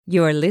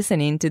You're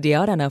listening to the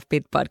Odd and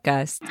Offbeat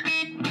podcast.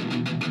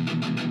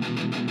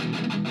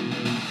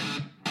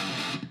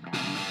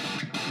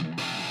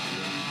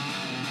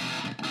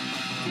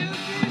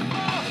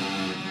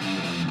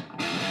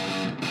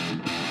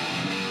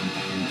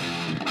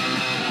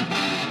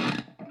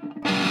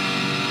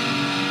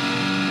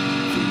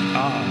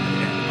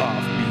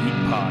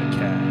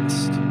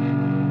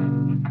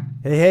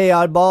 Hey,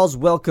 oddballs,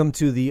 welcome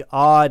to the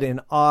Odd and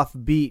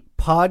Offbeat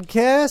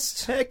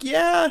podcast. Heck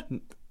yeah.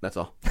 That's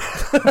all.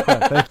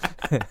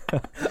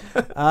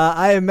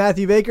 I am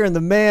Matthew Baker, and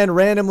the man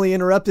randomly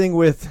interrupting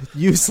with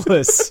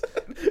useless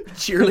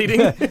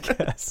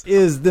cheerleading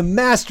is the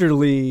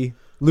masterly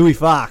Louis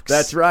Fox.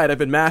 That's right. I've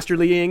been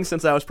masterlying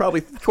since I was probably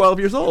 12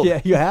 years old.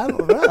 Yeah, you have?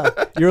 Wow.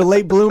 You're a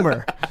late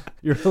bloomer.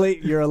 You're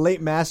a late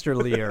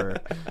masterlier.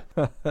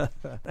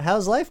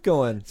 How's life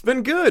going? It's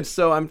been good.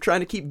 So I'm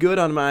trying to keep good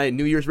on my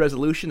New Year's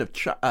resolution of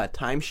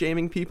time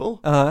shaming people.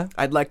 Uh-huh.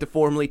 I'd like to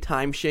formally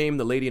time shame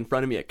the lady in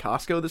front of me at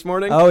Costco this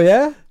morning. Oh,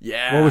 yeah?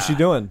 Yeah. What was she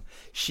doing?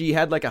 She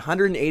had like a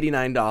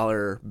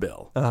 $189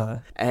 bill. Uh-huh.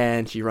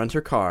 And she runs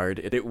her card.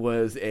 It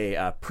was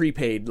a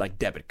prepaid like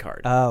debit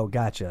card. Oh,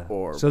 gotcha.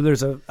 Or- so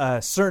there's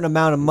a certain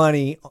amount of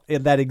money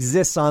that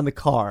exists on the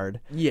card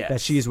Yes.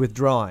 that she's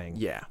withdrawing.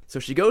 Yeah. So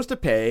she goes to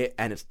pay,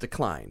 and it's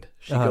declined.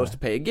 She goes to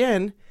pay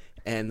again,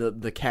 and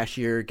the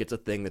cashier gets a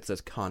thing that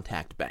says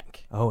contact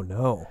bank. Oh,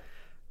 no.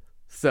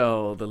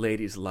 So the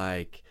lady's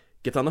like,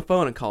 gets on the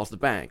phone and calls the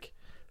bank.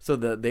 So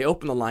they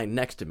open the line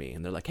next to me,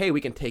 and they're like, hey, we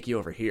can take you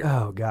over here.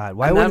 Oh, God.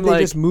 Why And wouldn't I'm they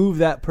like- just move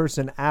that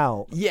person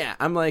out? Yeah.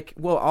 I'm like,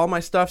 well, all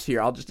my stuff's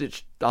here. I'll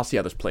see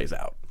how this plays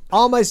out.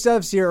 All my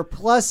stuff's here,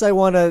 plus I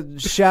want to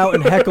shout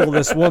and heckle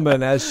this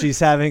woman as she's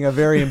having a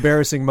very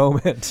embarrassing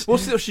moment. Well,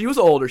 so she was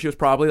older. She was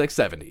probably like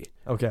 70.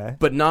 Okay.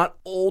 But not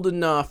old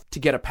enough to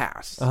get a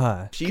pass.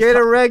 She's Get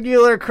a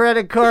regular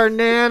credit card,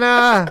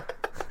 Nana.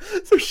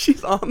 So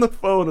she's on the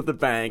phone at the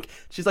bank.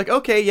 She's like,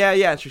 okay,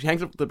 yeah. She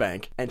hangs up at the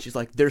bank, and she's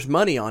like, there's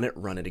money on it.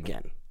 Run it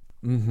again.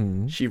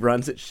 Mm-hmm. She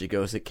runs it. She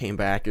goes, it came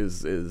back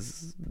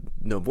is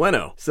no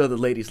bueno. So the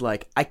lady's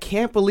like, I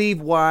can't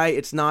believe why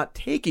it's not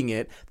taking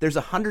it. There's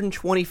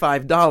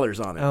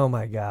 $125 on it. Oh,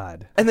 my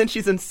God. And then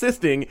she's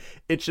insisting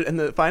it should.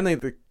 And finally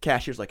the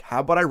cashier's like, how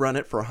about I run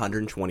it for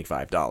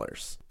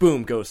 $125?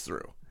 Boom, goes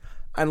through.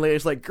 And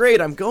lady's like, great,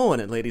 I'm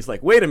going. And lady's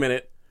like, wait a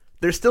minute.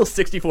 There's still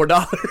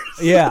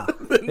 $64. Yeah.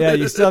 Yeah,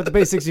 you still have to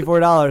pay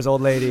 $64,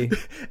 old lady.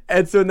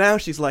 And so now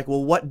she's like,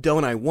 well, what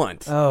don't I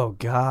want? Oh,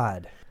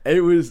 God.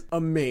 It was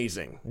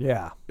amazing.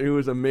 Yeah. It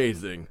was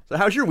amazing. So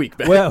how's your week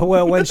been?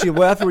 Well, when she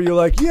left, were you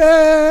like,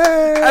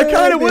 yay? I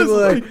kind of was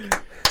like...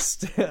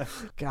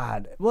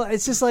 God. Well,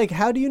 it's just like,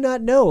 how do you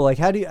not know? Like,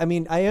 I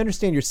mean, I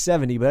understand you're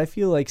 70, but I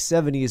feel like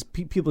 70 is,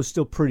 people are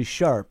still pretty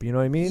sharp. You know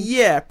what I mean?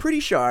 Yeah,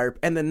 pretty sharp.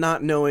 And then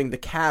not knowing the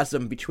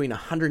chasm between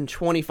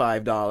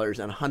 $125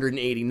 and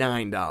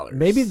 $189.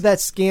 Maybe that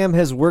scam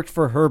has worked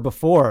for her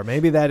before.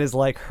 Maybe that is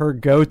like her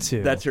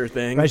go-to. That's her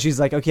thing. Right? She's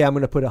like, okay, I'm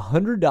going to put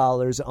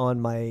 $100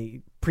 on my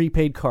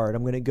prepaid card.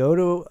 I'm going to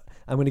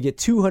get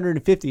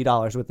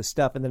 $250 worth of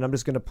stuff, and then I'm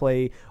just going to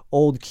play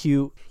old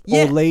cute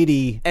old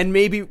lady. And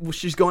maybe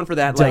she's going for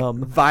that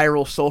Dumb. like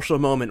viral social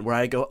moment where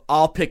I go,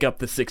 I'll pick up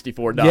the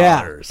 $64.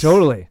 Yeah,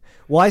 totally.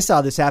 Well, I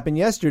saw this happen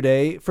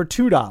yesterday for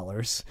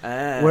 $2,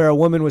 where a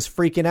woman was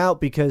freaking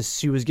out because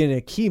she was getting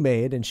a key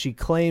made, and she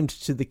claimed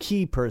to the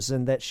key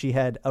person that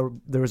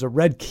there was a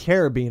red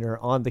carabiner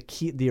on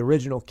the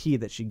original key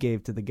that she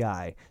gave to the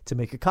guy to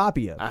make a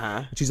copy of.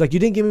 And she's like, you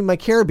didn't give me my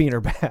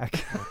carabiner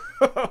back.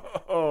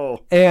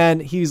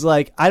 And he's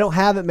like, I don't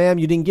have it, ma'am.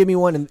 You didn't give me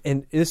one.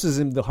 And this is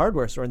in the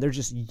hardware store. And they're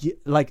just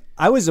like,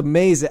 I was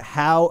amazed at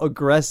how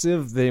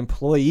aggressive the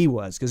employee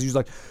was. Because he was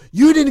like,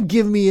 you didn't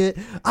give me it.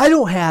 I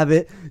don't have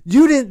it.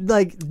 You didn't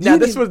Now,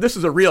 this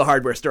was a real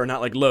hardware store,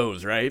 not like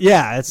Lowe's, right?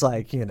 Yeah, it's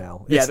like, you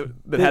know. Yeah,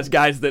 that has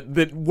guys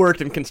that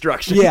worked in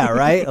construction. Yeah,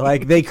 right?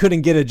 Like, they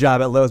couldn't get a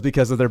job at Lowe's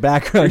because of their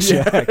background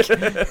check.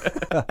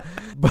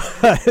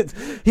 But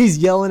he's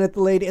yelling at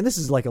the lady. And this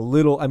is like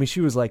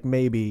she was like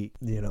maybe,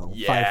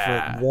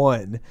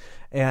 5'1",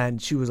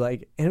 and she was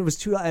like, and it was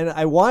too, and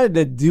I wanted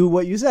to do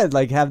what you said,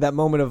 like have that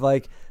moment of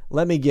like,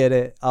 let me get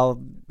it.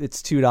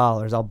 It's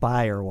 $2. I'll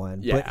buy her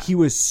one. Yeah. But he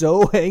was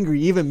so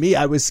angry. Even me,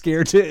 I was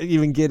scared to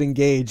even get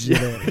engaged in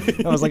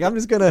it. I was like, I'm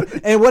just gonna.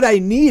 And what I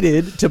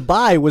needed to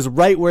buy was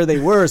right where they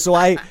were. So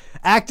I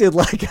acted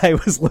like I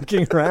was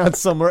looking around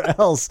somewhere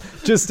else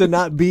just to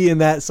not be in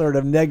that sort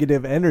of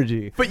negative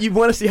energy. But you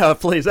want to see how it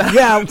plays out.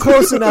 Yeah, I'm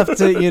close enough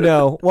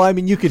to, well, I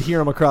mean, you could hear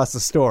him across the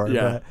store.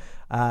 Yeah.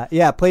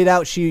 But, played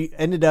out. She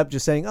ended up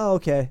just saying, oh,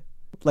 okay.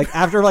 Like,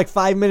 after like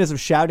 5 minutes of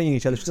shouting at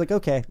each other, she's like,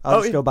 okay,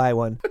 I'll just go buy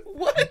one.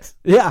 What?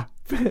 Yeah,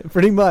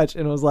 pretty much.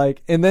 And it was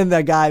like, and then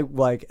that guy,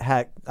 like,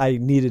 I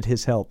needed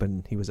his help,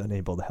 and he was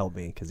unable to help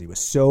me because he was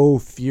so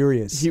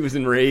furious. He was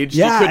enraged.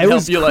 Yeah, he couldn't it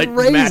was help you,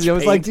 crazy. match I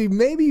was paint. like, dude,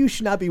 maybe you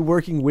should not be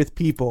working with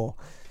people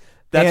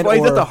That's why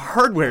he's at the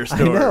hardware store.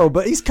 I know,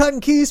 but he's cutting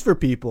keys for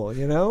people,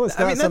 you know? It's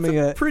not something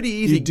that's a pretty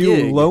easy you do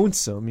gig.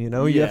 lonesome, you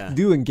know? You Yeah. have to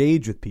do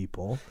engage with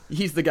people.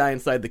 He's the guy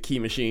inside the key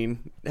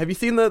machine. Have you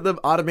seen the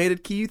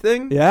automated key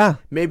thing? Yeah.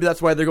 Maybe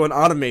that's why they're going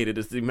automated,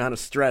 is the amount of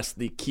stress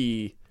the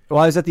key...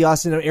 Well, I was at the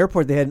Austin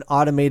airport. They had an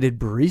automated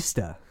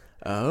barista.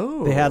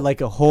 Oh. They had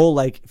like a whole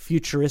like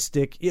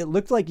futuristic. It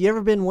looked like, you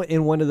ever been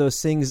in one of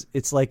those things?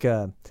 It's like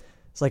a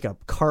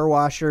car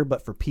washer,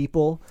 but for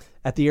people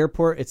at the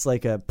airport. It's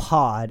like a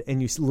pod,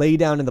 and you lay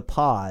down in the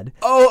pod.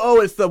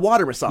 Oh, it's the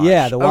water massage.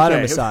 Yeah, the water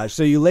Okay. massage.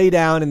 So you lay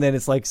down, and then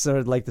it's like sort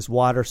of like this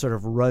water sort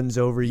of runs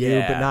over you,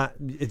 Yeah. but not.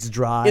 It's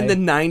dry. In the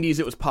 90s,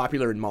 it was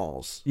popular in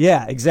malls.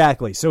 Yeah,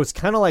 exactly. So it's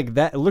kind of like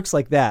that. It looks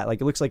like that.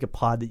 Like it looks like a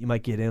pod that you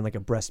might get in, like a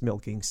breast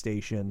milking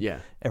station. Yeah.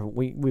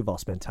 We've all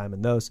spent time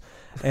in those,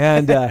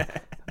 and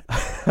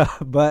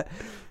but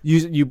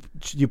you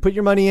put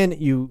your money in,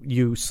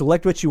 you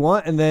select what you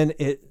want, and then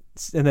it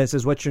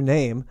says what's your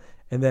name.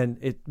 And then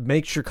it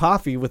makes your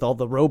coffee with all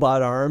the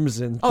robot arms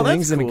and Oh,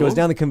 things, that's and it cool. goes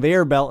down the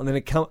conveyor belt, and then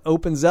it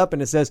opens up,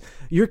 and it says,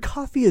 "Your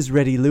coffee is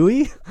ready,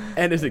 Louis."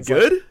 And is it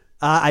good?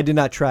 I did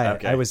not try it.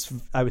 Okay.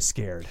 I was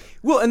scared.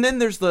 Well, and then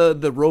there's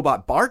the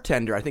robot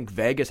bartender. I think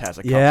Vegas has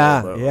a couple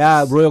of those.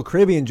 Yeah. Royal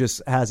Caribbean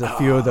just has a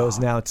few of those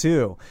now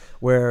too,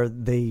 where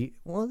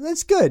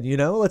that's good. You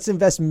know, let's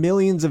invest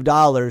millions of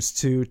dollars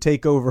to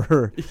take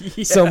over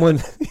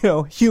someone,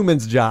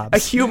 human's A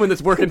jobs. human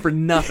that's working for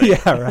nothing.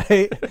 Yeah,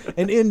 right.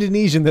 An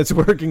Indonesian that's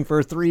working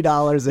for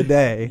 $3 a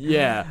day.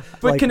 Yeah.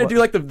 But Like can it what- do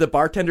like the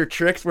bartender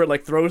tricks where it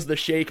like throws the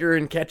shaker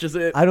and catches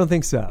it? I don't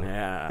think so.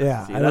 Yeah.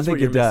 Yeah, See, I don't that's think what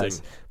you're it does.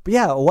 missing. But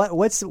yeah,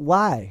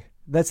 why?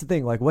 That's the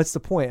thing. Like, what's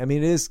the point? I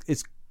mean, it's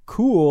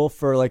cool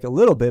for like a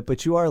little bit,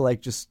 but you are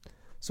like just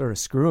sort of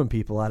screwing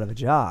people out of a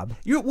job.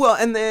 Well,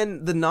 and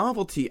then the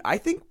novelty. I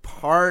think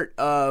part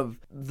of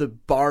the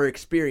bar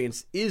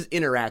experience is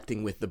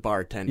interacting with the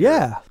bartender.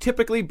 Yeah.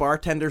 Typically,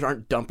 bartenders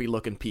aren't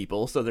dumpy-looking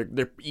people, so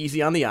they're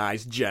easy on the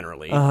eyes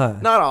generally. Uh-huh.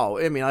 Not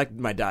all. I mean, I like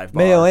my dive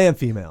bar. Male and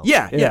female.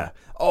 Yeah.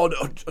 Oh,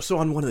 no, so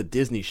on one of the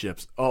Disney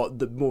ships,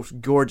 the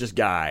most gorgeous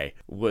guy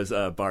was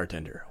a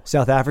bartender.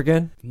 South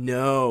African?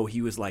 No,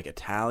 he was like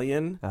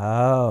Italian.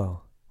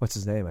 Oh. What's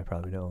his name? I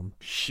probably know him.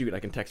 Shoot, I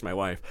can text my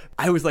wife.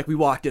 I was like, we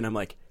walked in, I'm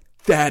like,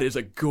 that is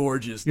a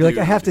gorgeous You're dude.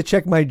 like, I have to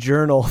check my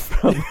journal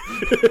from...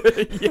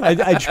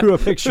 I drew a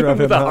picture of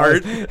him. With a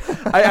heart.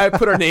 I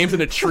put our names in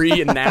a tree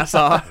in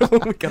Nassau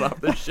when we got off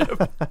the ship.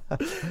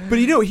 But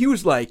he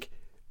was like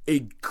a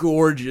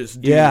gorgeous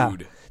dude. Yeah.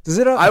 Does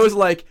it... I was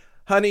like,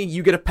 honey,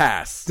 you get a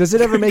pass. Does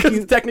it ever make 'Cause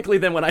you... technically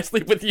then when I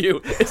sleep with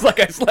you, it's like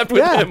I slept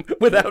with him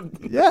without...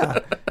 Yeah,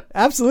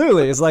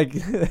 absolutely. It's like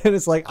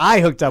I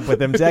hooked up with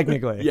him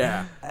technically.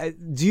 Yeah.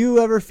 Do you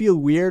ever feel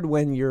weird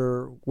when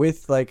you're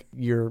with like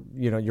your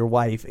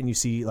wife and you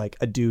see like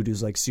a dude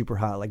who's like super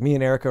hot? Like me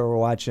and Erica were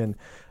watching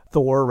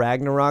Thor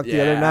Ragnarok the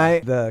other Yeah.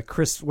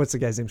 nilike what's the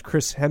guy's name?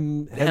 Chris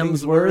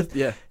Hemsworth.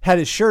 Yeah. Had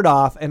his shirt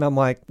off, and I'm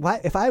like, why?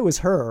 If I was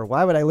her,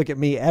 why would I look at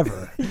me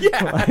ever?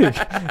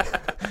 Yeah.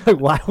 Like,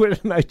 why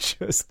wouldn't I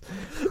just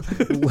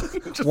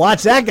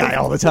watch that guy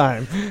all the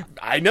time?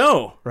 I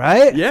know.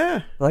 Right?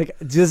 Yeah. Like,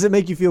 does it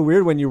make you feel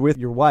weird when you're with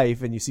your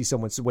wife and you see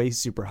someone way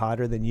super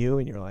hotter than you,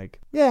 and you're like,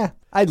 yeah,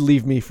 I'd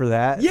leave me for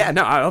that? Yeah,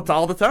 no,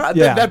 all the time.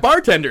 Yeah. That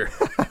bartender.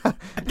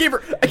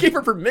 I gave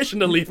her permission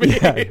to leave me.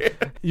 Yeah.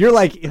 You're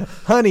like,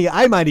 honey,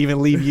 I might even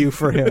leave you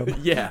for him.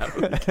 Yeah.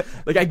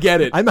 Like, I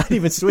get it. I might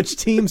even switch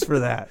teams for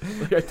that.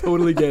 Like, I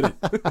totally get it.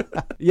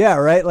 Yeah,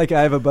 right? Like,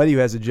 I have a buddy who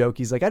has a joke.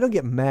 He's like, I don't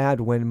get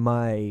mad when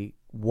my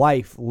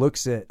wife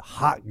looks at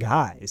hot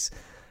guys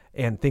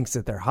and thinks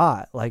that they're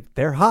hot. Like,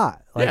 they're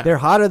hot. Like, Yeah. they're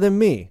hotter than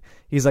me.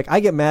 He's like, I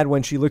get mad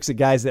when she looks at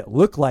guys that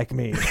look like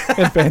me and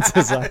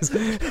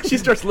fantasize. She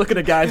starts looking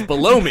at guys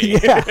below me.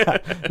 Yeah,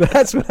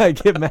 that's when I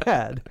get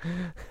mad.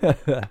 All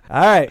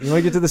right, you want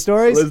to get to the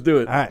stories? Let's do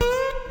it. All right.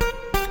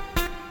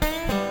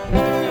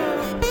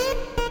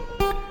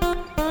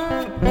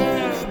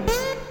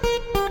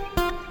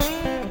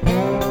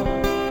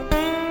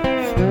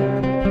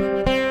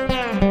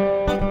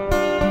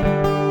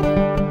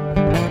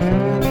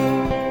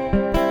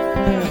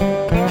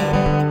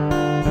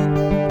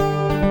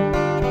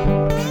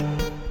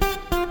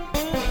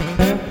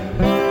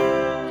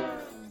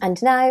 And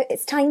now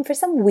it's time for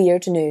some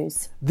weird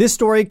news. This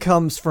story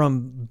comes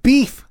from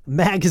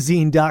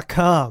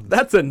beefmagazine.com.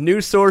 That's a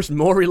news source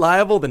more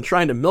reliable than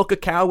trying to milk a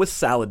cow with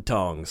salad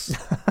tongs.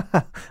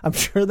 I'm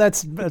sure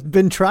that's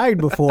been tried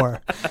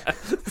before.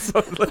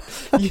 So,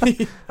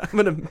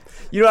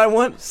 I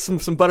want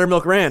some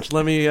buttermilk ranch.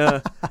 Let me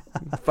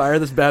fire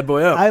this bad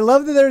boy up. I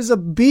love that there's a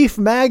beef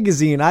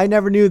magazine. I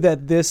never knew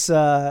that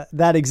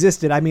that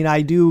existed. I mean,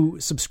 I do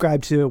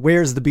subscribe to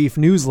Where's the Beef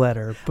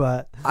newsletter,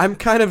 but I'm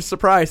kind of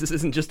surprised this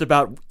isn't just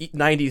about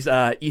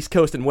 90s East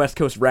Coast and West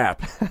Coast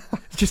rap.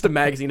 It's just a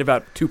magazine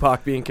about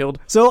Tupac being killed.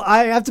 so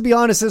I have to be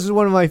honest, this is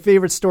one of my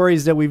favorite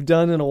stories that we've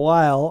done in a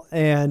while,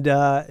 and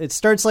it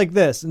starts like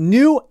this.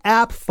 New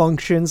app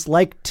functions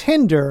like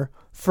Tinder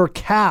for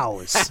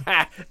cows.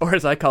 Or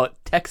as I call it,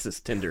 Texas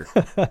Tinder.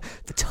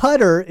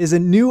 Tudder is a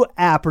new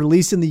app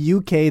released in the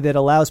UK that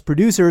allows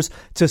producers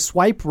to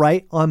swipe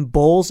right on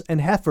bulls and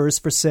heifers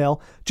for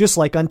sale, just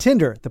like on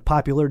Tinder, the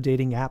popular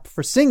dating app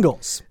for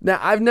singles. Now,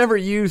 I've never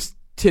used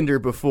Tinder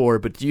before,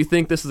 but do you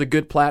think this is a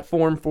good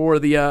platform for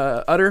the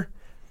udder?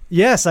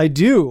 Yes, I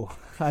do.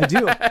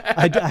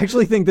 I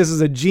actually think this is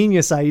a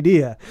genius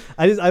idea.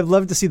 I'd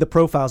love to see the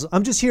profiles.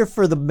 I'm just here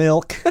for the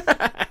milk.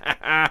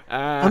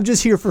 I'm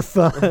just here for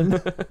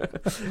fun.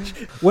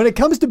 When it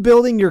comes to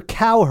building your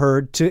cow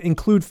herd to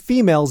include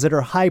females that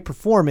are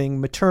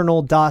high-performing,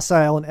 maternal,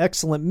 docile, and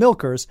excellent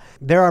milkers,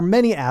 there are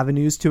many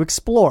avenues to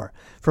explore,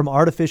 from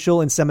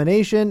artificial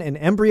insemination and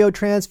embryo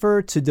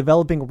transfer to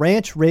developing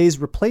ranch-raised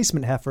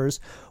replacement heifers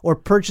or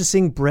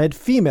purchasing bred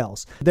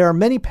females. There are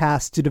many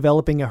paths to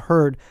developing a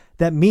herd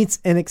that meets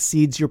and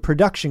exceeds your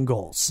production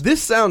goals.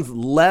 This sounds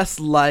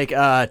less like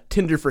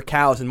Tinder for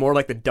cows and more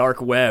like the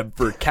dark web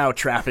for cow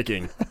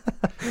trafficking.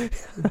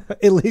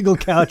 Illegal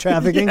cow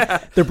trafficking.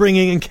 Yeah. They're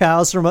bringing in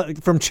cows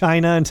from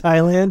China and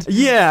Thailand.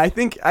 Yeah, I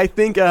think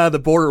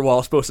the border wall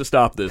is supposed to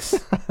stop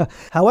this.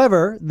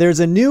 However, there's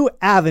a new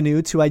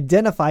avenue to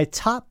identify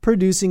top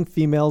producing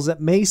females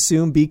that may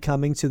soon be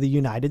coming to the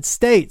United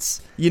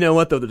States. You know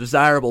what, though? The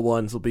desirable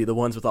ones will be the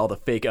ones with all the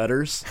fake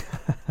udders.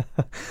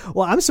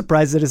 Well, I'm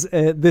surprised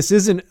that this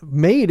isn't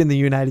made in the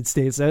United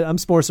States. I'm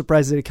more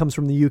surprised that it comes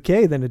from the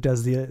UK than it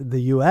does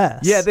the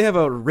US. Yeah, they have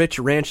a rich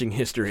ranching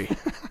history.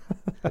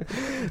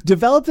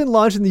 Developed and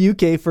launched in the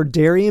UK for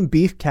dairy and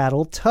beef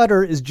cattle,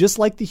 Tudder is just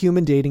like the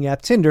human dating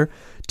app Tinder.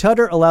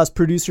 Tudder allows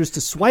producers to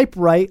swipe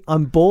right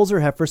on bulls or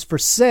heifers for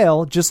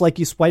sale, just like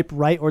you swipe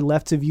right or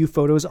left to view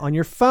photos on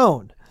your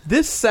phone.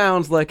 This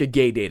sounds like a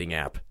gay dating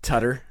app,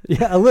 Tudder.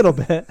 Yeah, a little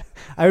bit.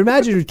 I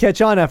imagine it would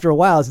catch on after a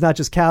while. It's not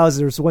just cows.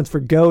 There's ones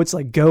for goats,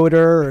 like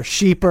Goater or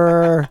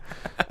Sheeper.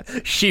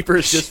 Sheeper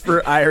is just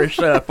for Irish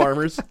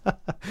farmers.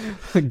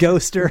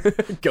 Ghoster.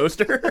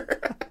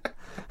 Ghoster?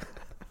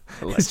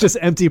 It's just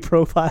empty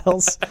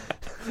profiles.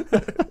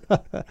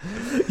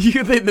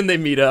 Then they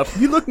meet up.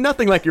 You look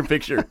nothing like your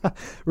picture.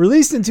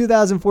 Released in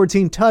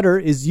 2014,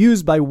 Tudder is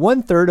used by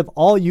 1/3 of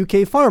all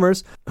UK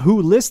farmers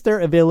who list their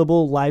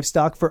available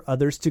livestock for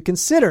others to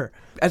consider.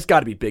 That's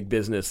got to be big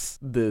business,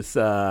 this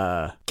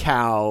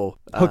cow.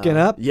 Hooking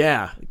up?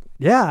 Yeah.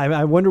 Yeah,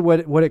 I wonder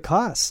what it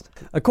costs.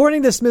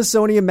 According to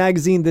Smithsonian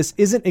Magazine, this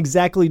isn't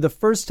exactly the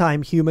first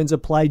time humans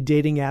applied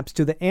dating apps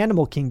to the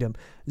animal kingdom.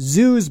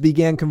 Zoos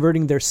began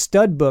converting their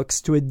stud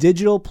books to a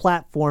digital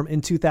platform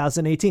in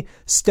 2018.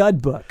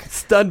 Stud book.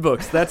 Stud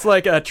books. That's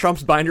like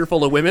Trump's binder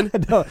full of women?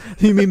 No,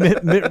 you mean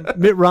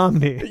Mitt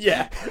Romney.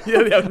 Yeah,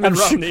 Mitt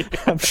Romney.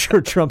 I'm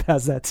sure Trump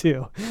has that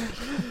too.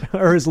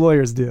 Or his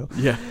lawyers do.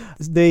 Yeah.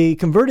 They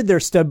converted their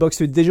stud books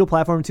to a digital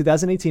platform in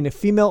 2018. A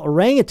female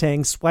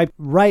orangutan swiped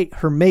right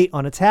her mate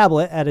on a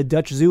tablet at a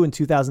Dutch zoo in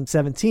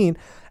 2017,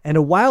 and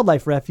a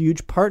wildlife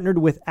refuge partnered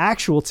with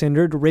actual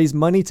Tinder to raise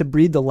money to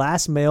breed the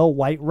last male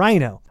white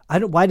rhino.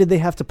 Why did they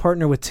have to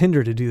partner with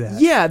Tinder to do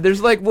that? Yeah,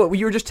 there's like what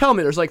you were just telling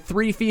me. There's like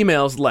 3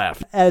 females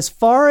left. As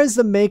far as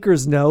the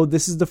makers know,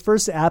 this is the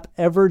first app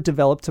ever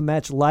developed to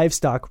match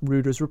livestock,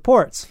 Reuters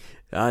reports.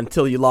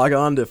 Until you log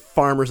on to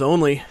Farmers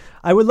Only.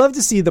 I would love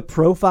to see the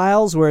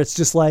profiles where it's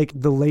just like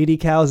the lady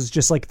cows is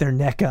just like their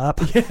neck up.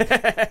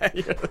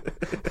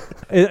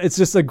 It's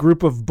just a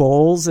group of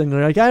bulls, and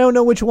they're like, I don't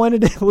know which one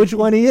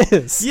he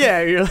is.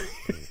 Yeah, you're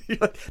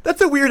like, that's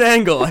a weird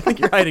angle. I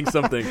think you're hiding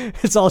something.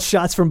 It's all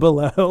shots from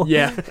below.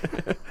 Yeah.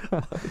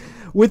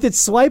 With its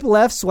swipe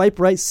left, swipe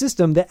right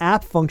system, the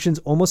app functions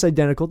almost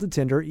identical to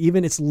Tinder.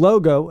 Even its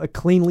logo, a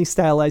cleanly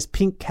stylized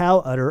pink cow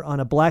udder on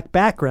a black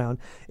background,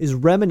 is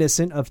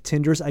reminiscent of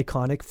Tinder's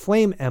iconic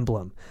flame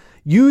emblem.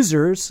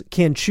 Users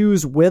can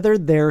choose whether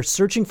they're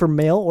searching for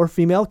male or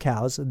female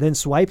cows, then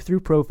swipe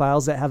through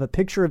profiles that have a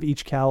picture of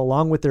each cow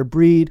along with their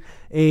breed,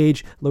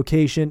 age,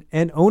 location,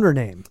 and owner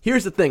name.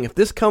 Here's the thing. If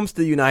this comes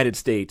to the United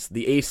States,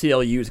 the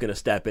ACLU is going to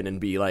step in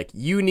and be like,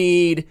 you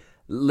need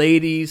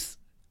ladies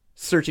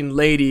searching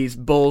ladies,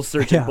 bulls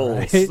searching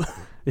bulls. Right?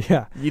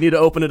 Yeah. You need to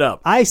open it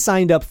up. I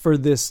signed up for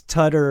this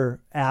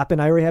Tudder app,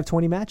 and I already have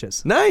 20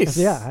 matches. Nice.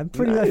 Yeah, I'm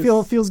pretty. Nice.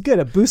 It feels good.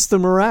 It boosts the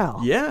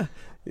morale. Yeah.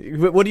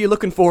 What are you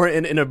looking for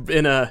in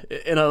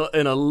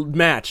a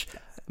match?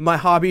 My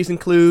hobbies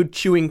include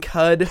chewing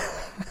cud,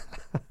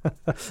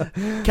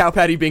 cow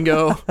patty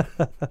bingo.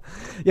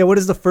 Yeah, what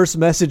does the first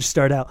message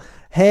start out?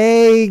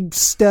 Hey,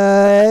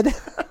 stud.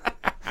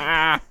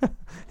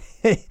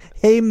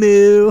 Hey,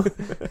 Moo.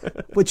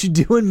 What you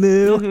doing,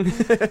 Moo?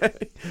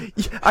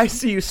 I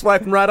see you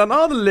swiping right on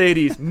all the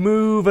ladies.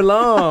 Move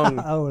along.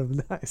 Oh,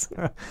 nice.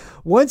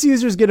 Once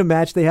users get a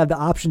match, they have the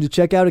option to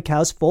check out a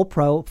cow's full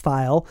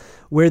profile,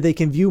 where they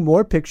can view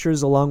more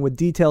pictures along with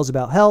details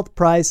about health,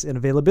 price, and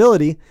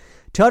availability.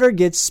 Tudder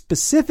gets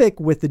specific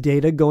with the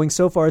data, going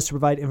so far as to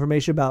provide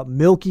information about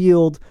milk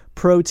yield,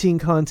 protein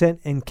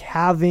content, and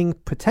calving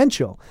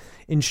potential.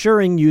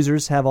 ensuring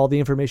users have all the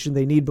information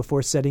they need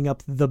before setting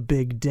up the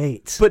big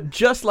date. But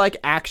just like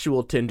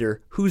actual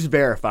Tinder, who's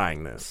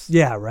verifying this?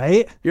 Yeah,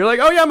 right? You're like,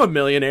 oh yeah, I'm a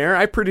millionaire.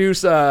 I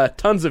produce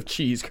tons of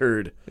cheese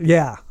curd.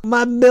 Yeah.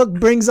 My milk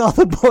brings all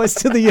the boys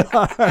to the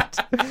yard.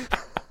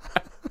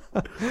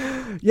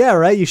 Yeah,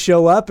 right. You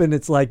show up and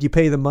it's like you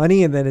pay the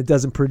money and then it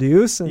doesn't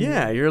produce. And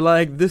Yeah, you're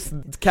like, this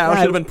cow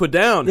should have been put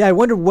down. Yeah, I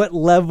wonder what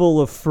level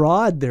of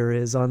fraud there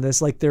is on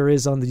this, like there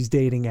is on these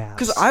dating apps.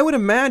 Because I would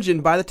imagine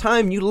by the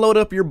time you load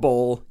up your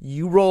bowl,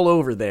 you roll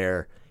over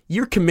there,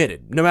 you're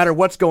committed. No matter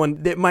what's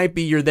going, it might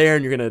be you're there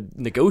and you're going to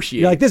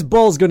negotiate. You're like, this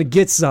bowl's going to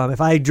get some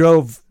if I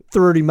drove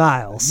 30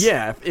 miles.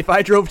 Yeah, if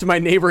I drove to my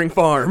neighboring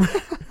farm.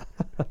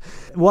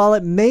 While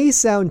it may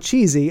sound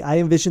cheesy, I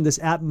envision this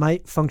app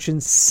might function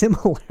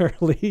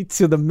similarly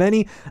to the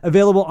many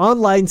available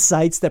online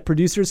sites that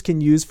producers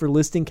can use for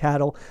listing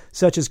cattle,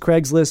 such as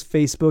Craigslist,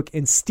 Facebook,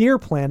 and Steer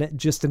Planet,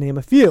 just to name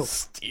a few.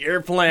 Steer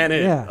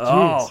Planet. Yeah,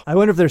 Oh. geez. I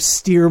wonder if there's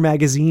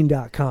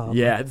steermagazine.com.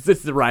 Yeah,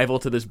 it's the rival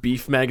to this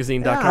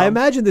beefmagazine.com. Yeah, I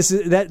imagine this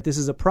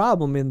is a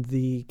problem in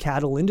the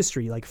cattle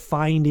industry, like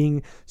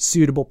finding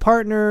suitable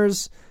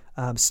partners,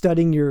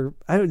 studying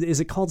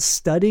is it called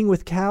studying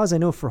with cows? I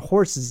know for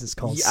horses it's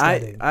called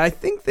studying. I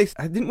think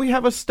didn't we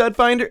have a stud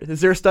finder?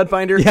 Is there a stud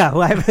finder? Yeah,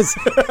 well, I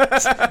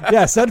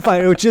have stud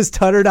finder, which is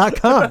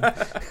Tutter.com.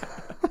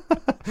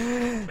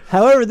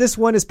 However, this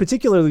one is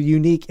particularly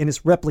unique in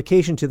its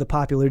replication to the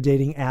popular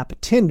dating app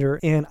Tinder,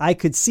 and I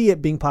could see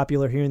it being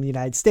popular here in the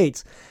United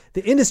States.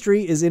 The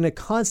industry is in a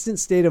constant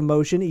state of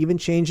motion, even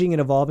changing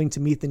and evolving to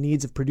meet the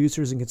needs of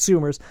producers and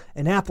consumers.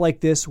 An app like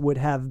this would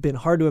have been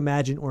hard to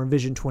imagine or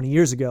envision 20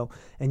 years ago,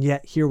 and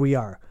yet here we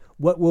are.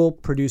 What will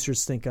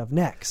producers think of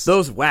next?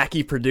 Those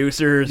wacky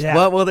producers, Yeah.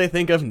 What will they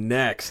think of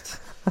next?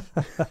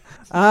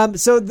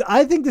 So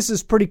I think this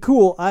is pretty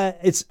cool.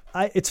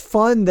 It's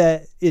fun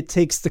that it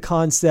takes the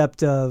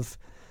concept of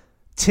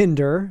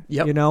Tinder,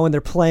 Yep. and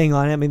they're playing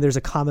on it. I mean, there's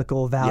a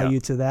comical value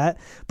to that.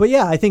 But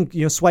yeah, I think,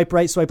 swipe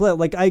right, swipe left.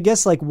 Like, I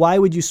guess, like, why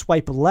would you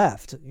swipe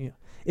left?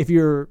 If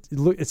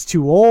it's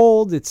too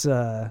old, it's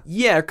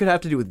Yeah, it could have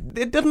to do with,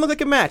 it doesn't look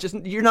like a match.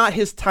 You're not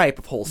his type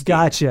of Holstein.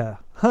 Gotcha.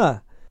 Huh.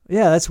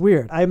 Yeah, that's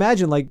weird. I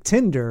imagine, like,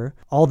 Tinder,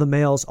 all the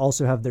males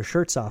also have their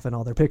shirts off in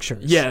all their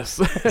pictures.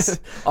 Yes.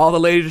 All the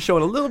ladies are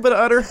showing a little bit of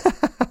udder.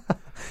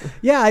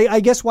 Yeah,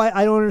 I guess why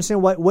I don't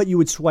understand what you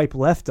would swipe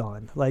left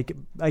on. Like,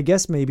 I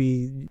guess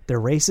maybe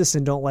they're racist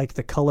and don't like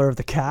the color of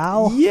the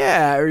cow.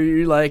 Yeah, or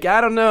you're like,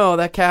 I don't know,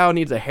 that cow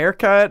needs a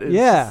haircut.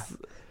 Yeah.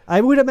 I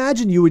would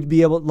imagine you would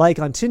be able, like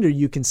on Tinder,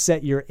 you can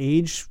set your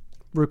age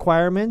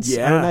requirements.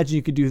 Yeah. I imagine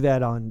you could do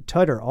that on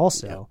Tutter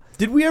also. Yeah.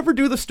 Did we ever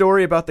do the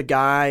story about the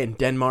guy in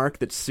Denmark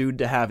that sued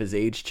to have his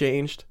age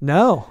changed?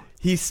 No.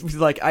 He's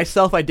like, I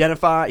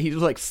self-identify. He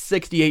was like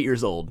 68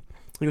 years old.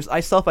 He goes, I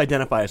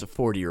self-identify as a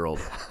 40-year-old.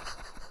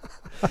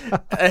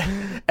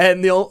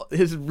 And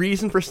his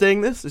reason for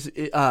saying this is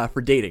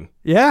for dating.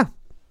 Yeah.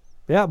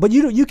 Yeah, but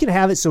you can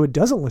have it so it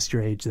doesn't list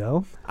your age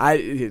though.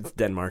 It's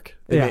Denmark.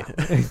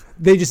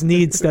 They just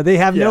need stuff. They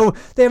have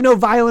no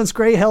violence,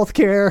 great health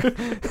care.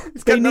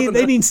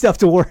 They need stuff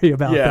to worry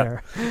about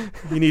there.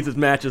 He needs his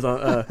matches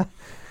on.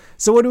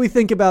 So what do we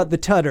think about the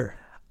Tutter?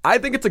 I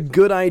think it's a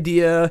good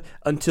idea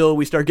until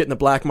we start getting the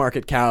black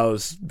market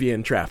cows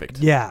being trafficked.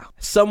 Yeah.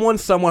 Someone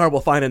somewhere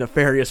will find a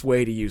nefarious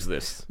way to use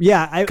this.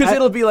 Yeah. Because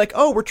it'll be like,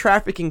 oh, we're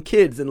trafficking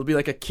kids, and it'll be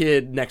like a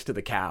kid next to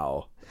the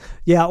cow.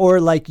 Yeah,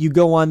 or like you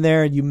go on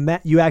there and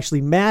you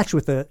actually match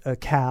with a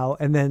cow,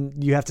 and then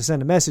you have to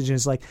send a message, and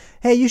it's like,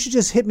 hey, you should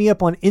just hit me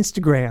up on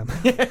Instagram.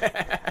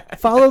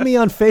 Follow me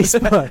on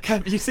Facebook.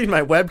 Have you seen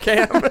my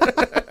webcam?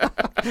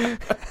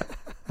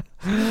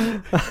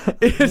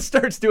 It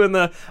starts doing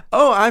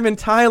I'm in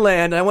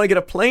Thailand. I want to get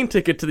a plane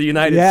ticket to the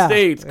United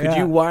States. Could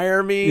you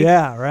wire me?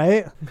 Yeah,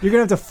 right? You're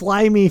going to have to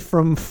fly me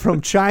from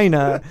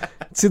China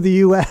to the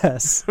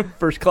U.S.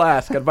 First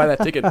class. Got to buy that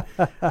ticket.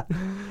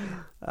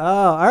 Oh,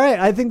 all right.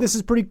 I think this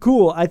is pretty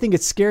cool. I think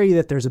it's scary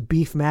that there's a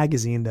beef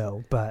magazine,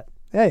 though. But,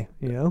 hey,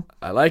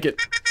 I like it.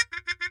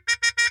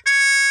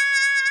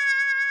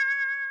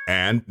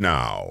 And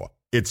now,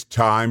 it's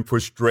time for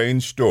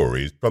Strange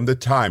Stories from the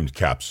Time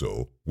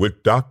Capsule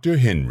with Dr.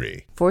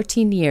 Henry.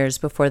 14 years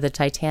before the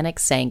Titanic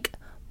sank,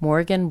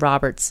 Morgan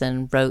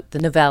Robertson wrote the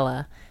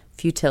novella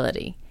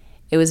Futility.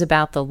 It was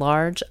about the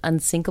large,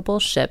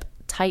 unsinkable ship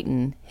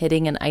Titan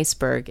hitting an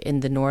iceberg in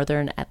the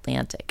northern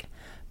Atlantic.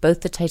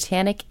 Both the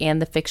Titanic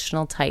and the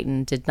fictional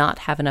Titan did not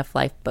have enough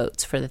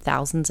lifeboats for the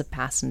thousands of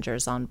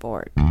passengers on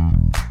board.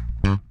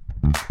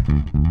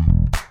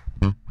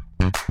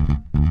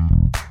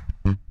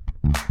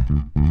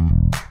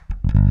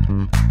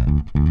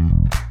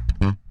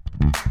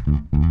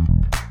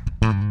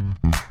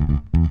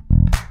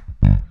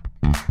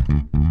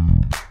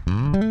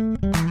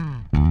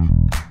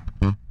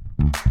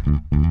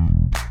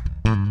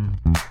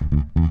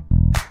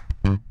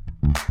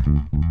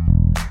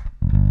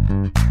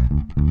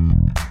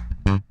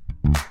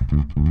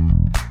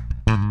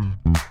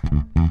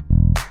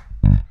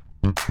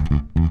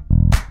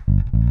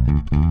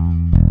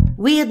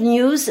 We Weird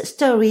News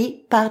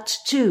Story Part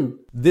 2.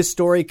 This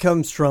story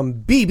comes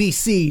from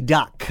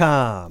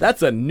BBC.com.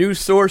 That's a news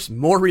source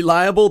more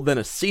reliable than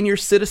a senior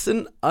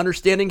citizen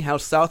understanding how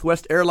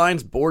Southwest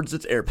Airlines boards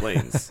its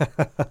airplanes.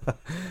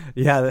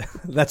 Yeah,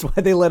 that's why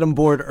they let them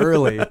board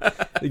early.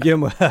 To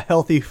give them a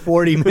healthy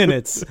 40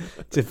 minutes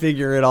to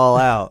figure it all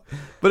out.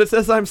 But it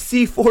says I'm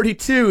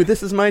C42.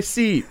 This is my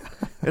seat.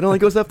 It only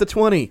goes up to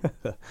 20.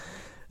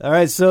 All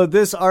right, so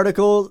this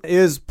article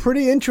is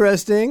pretty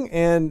interesting,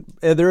 and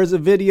there is a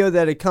video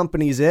that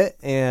accompanies it,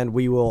 and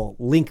we will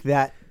link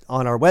that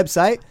on our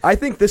website. I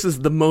think this is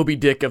the Moby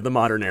Dick of the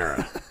modern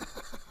era.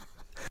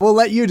 We'll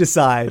let you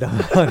decide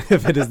on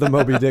if it is the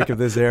Moby Dick of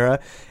this era.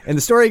 And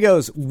the story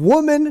goes,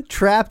 woman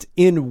trapped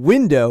in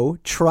window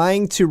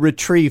trying to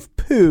retrieve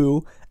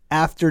poo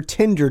after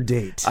Tinder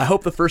date. I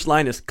hope the first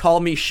line is call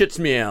me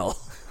Shitsmiel.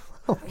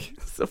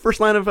 It's the first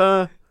line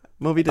of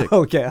Moby Dick.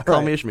 Okay, all Call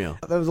right. me Ishmael.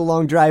 That was a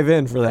long drive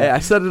in for that. Hey, I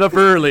set it up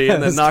early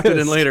and then knocked it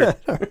in later.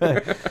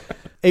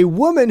 A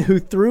woman who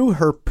threw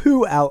her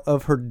poo out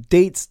of her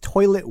date's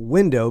toilet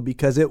window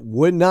because it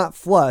would not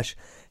flush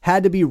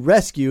had to be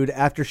rescued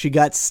after she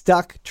got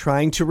stuck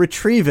trying to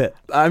retrieve it.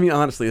 I mean,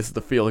 honestly, this is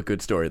the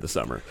feel-good story of the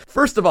summer.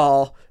 First of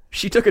all,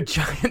 she took a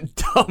giant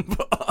dump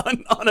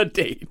on a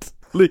date.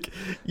 Like,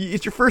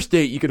 it's your first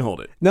date, you can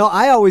hold it. No,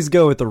 I always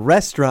go with the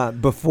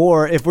restaurant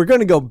before. If we're going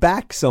to go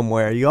back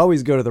somewhere, you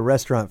always go to the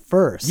restaurant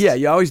first. Yeah,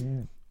 you always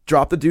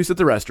drop the deuce at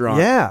the restaurant.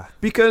 Yeah.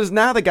 Because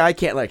now the guy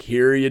can't, like,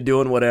 hear you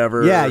doing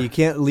whatever. Yeah, you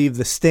can't leave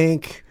the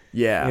stink.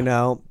 Yeah. You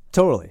know,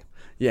 totally.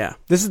 Yeah.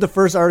 This is the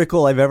first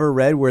article I've ever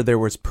read where there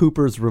was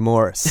pooper's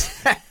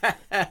remorse.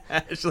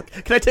 It's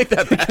like, can I take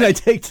that back? Can I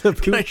take the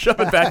poop? Can I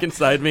shove it back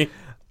inside me?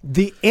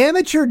 The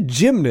amateur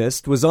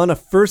gymnast was on a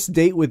first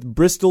date with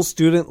Bristol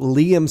student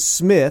Liam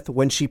Smith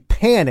when she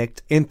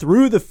panicked and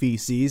threw the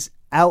feces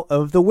out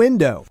of the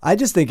window. I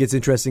just think it's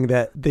interesting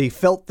that they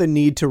felt the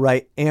need to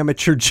write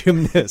amateur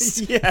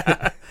gymnast.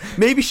 Yeah.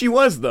 Maybe she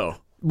was, though.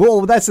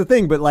 Well, that's the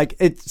thing, but like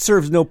it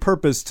serves no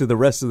purpose to the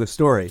rest of the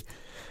story.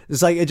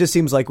 It's like, it just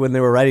seems like when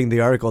they were writing the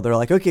article, they're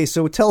like, okay,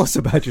 so tell us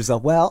about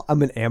yourself. Well,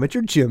 I'm an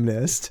amateur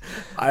gymnast.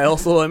 I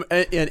also am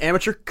an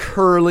amateur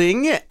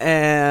curling,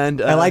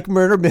 and I like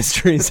murder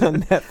mysteries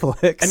on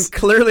Netflix. And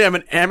clearly I'm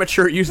an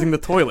amateur at using the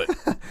toilet.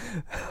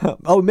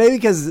 Oh, maybe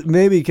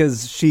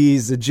because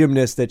she's a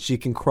gymnast that she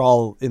can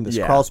crawl in this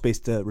crawl space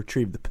to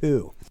retrieve the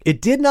poo.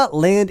 It did not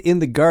land in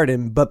the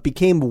garden, but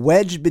became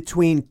wedged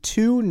between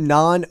two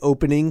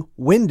non-opening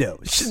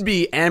windows. Should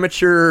be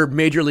amateur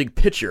major league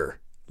pitcher.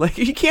 Like,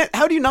 you can't,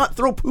 how do you not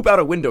throw poop out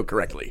a window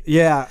correctly?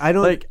 Yeah, I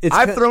don't, like,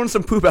 I've thrown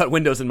some poop out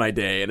windows in my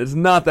day, and it's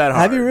not that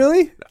hard. Have you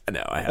really?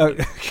 No, I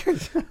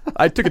haven't.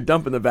 I took a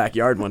dump in the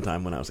backyard one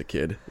time when I was a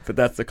kid, but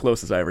that's the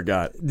closest I ever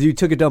got. You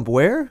took a dump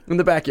where? In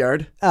the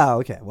backyard. Oh,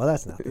 okay. Well,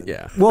 that's not good.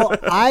 Yeah. Well,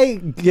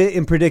 I get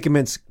in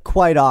predicaments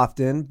quite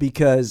often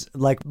because,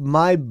 like,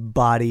 my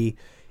body,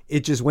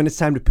 it just, when it's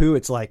time to poo,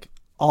 it's like,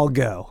 I'll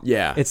go.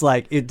 Yeah. It's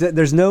like,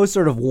 there's no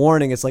sort of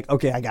warning. It's like,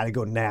 okay, I got to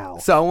go now.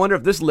 So I wonder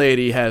if this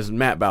lady has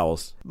mat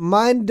bowels.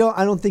 Mine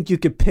I don't think you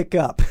could pick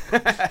up.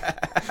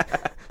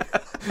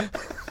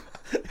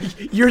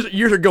 Yours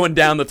are going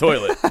down the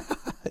toilet.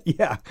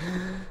 Yeah.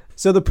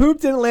 So the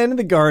poop didn't land in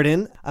the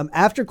garden.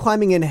 After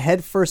climbing in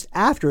headfirst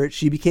after it,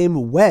 she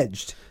became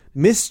wedged.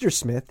 Mr.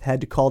 Smith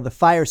had to call the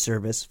fire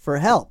service for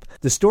help.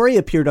 The story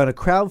appeared on a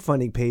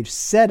crowdfunding page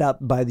set up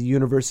by the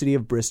University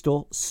of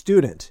Bristol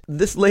student.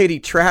 This lady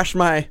trashed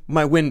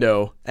my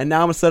window, and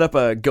now I'm gonna set up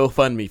a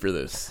GoFundMe for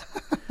this.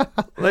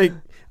 Like,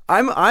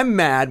 I'm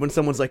mad when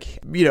someone's like,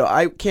 you know,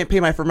 I can't pay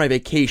for my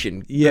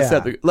vacation.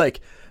 Yeah.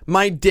 Like,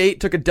 my date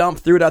took a dump,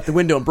 threw it out the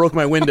window, and broke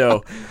my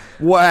window.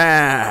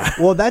 Wow.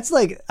 Well, that's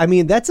like, I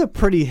mean, that's a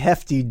pretty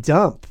hefty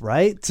dump,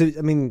 right?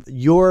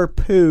 Your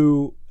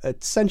poo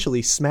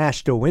essentially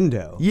smashed a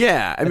window.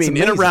 Yeah, I mean,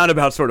 amazing. in a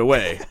roundabout sort of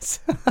way.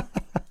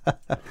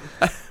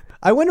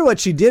 I wonder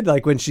what she did,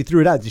 like, when she threw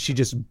it out. Did she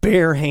just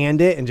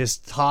barehand it and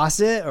just toss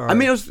it? Or? I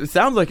mean, it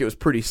sounds like it was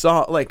pretty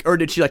soft. Like, or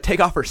did she, like, take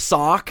off her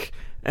sock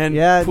and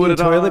put it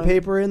toilet on?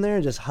 paper in there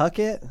and just huck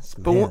it?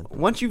 But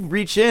once you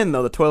reach in,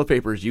 though, the toilet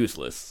paper is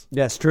useless.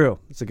 Yeah, it's true.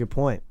 It's a good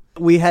point.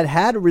 We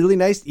had a really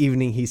nice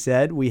evening, he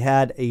said. We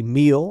had a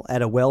meal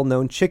at a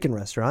well-known chicken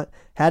restaurant,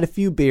 had a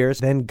few beers,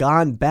 then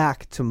gone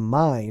back to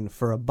mine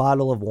for a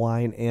bottle of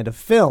wine and a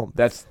film.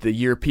 That's the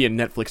European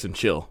Netflix and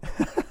chill.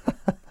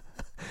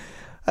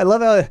 I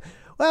love how,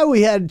 well,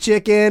 we had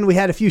chicken, we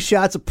had a few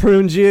shots of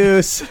prune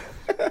juice.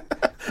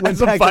 And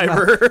some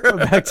fiber.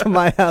 Went back to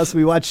my house.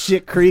 We watched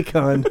Shit Creek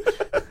on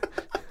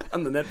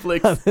the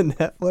Netflix. On the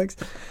Netflix.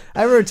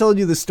 I ever told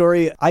you the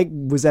story. I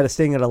was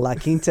staying at a La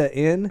Quinta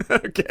Inn.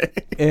 Okay.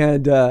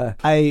 And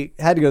I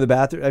had to go to the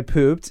bathroom. I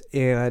pooped,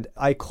 and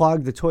I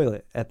clogged the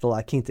toilet at the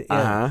La Quinta Inn.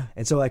 Uh-huh.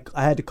 And so I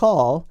had to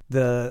call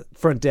the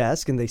front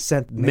desk, and they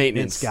sent the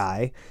maintenance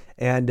guy,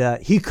 and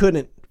he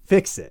couldn't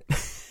fix it.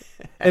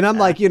 And I'm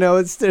like,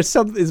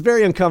 it's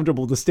very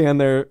uncomfortable to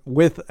stand there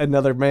with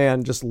another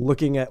man just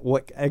looking at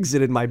what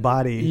exited my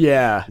body.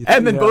 Yeah.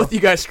 And then both you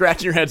guys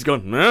scratching your heads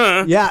going,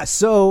 nah. Yeah.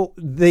 So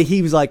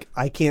he was like,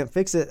 I can't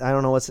fix it. I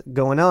don't know what's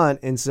going on.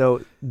 And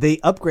so they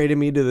upgraded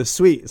me to the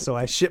suite. So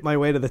I shipped my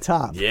way to the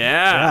top.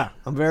 Yeah.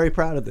 I'm very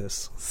proud of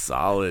this.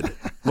 Solid.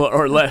 Well,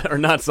 or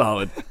not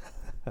solid.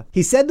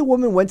 He said the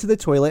woman went to the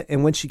toilet,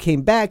 and when she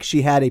came back,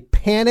 she had a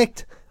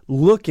panicked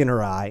look in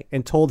her eye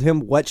and told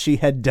him what she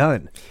had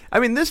done. I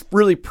mean, this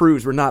really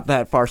proves we're not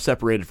that far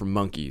separated from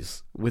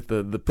monkeys with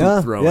the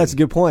poop throwing. Yeah, that's a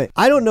good point.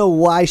 I don't know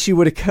why she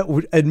would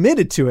have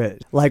admitted to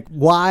it. Like,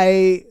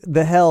 why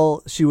the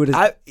hell she would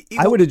have...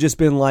 I would have just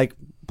been like,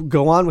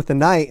 go on with the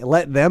night and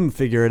let them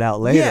figure it out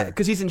later. Yeah,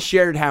 because he's in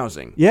shared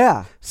housing.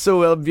 Yeah.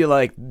 So it'll be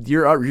like,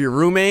 your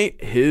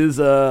roommate, his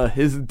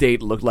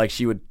date looked like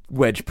she would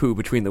wedge poo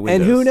between the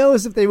windows. And who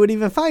knows if they would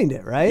even find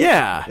it, right?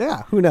 Yeah.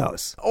 Yeah, who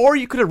knows? Or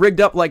you could have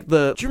rigged up like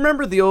do you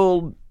remember the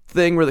old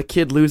thing where the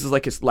kid loses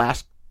like his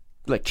last,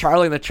 like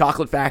Charlie in the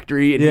Chocolate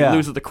Factory, and he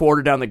loses the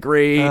quarter down the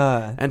grate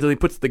until he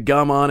puts the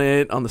gum on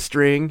it, on the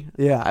string?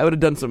 Yeah. I would have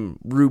done some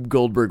Rube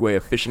Goldberg way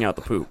of fishing out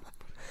the poop.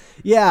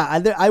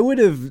 Yeah, I would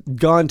have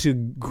gone to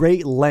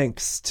great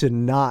lengths to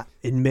not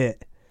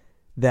admit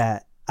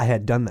that I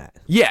had done that.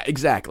 Yeah,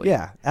 exactly.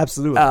 Yeah,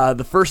 absolutely.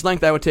 The first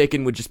length I would take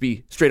in would just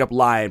be straight up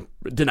lie and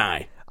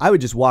deny. I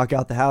would just walk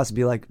out the house and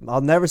be like,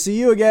 I'll never see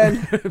you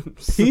again.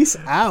 Peace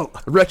out.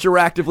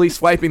 Retroactively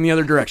swiping the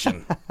other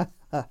direction.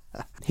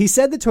 He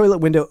said the toilet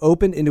window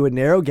opened into a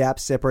narrow gap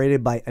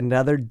separated by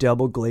another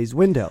double glazed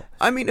window.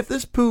 I mean, if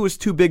this poo is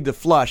too big to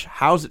flush,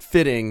 how's it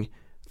fitting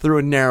through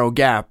a narrow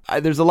gap?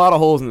 There's a lot of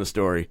holes in the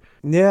story.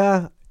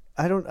 Yeah.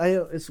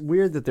 It's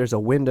weird that there's a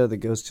window that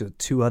goes to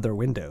 2 other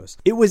windows.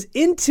 It was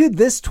into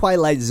this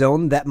twilight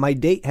zone that my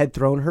date had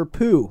thrown her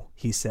poo,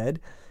 he said.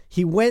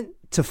 He went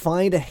to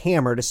find a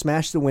hammer to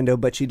smash the window,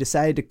 but she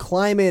decided to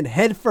climb in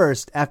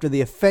headfirst after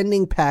the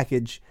offending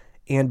package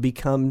and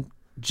become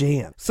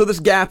jammed. So this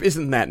gap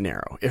isn't that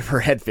narrow if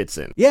her head fits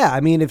in. Yeah, I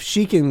mean, if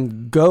she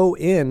can go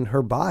in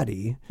her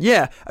body.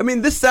 Yeah, I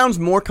mean, this sounds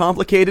more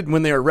complicated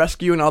when they are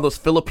rescuing all those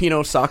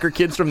Filipino soccer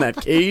kids from that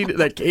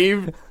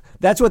cave.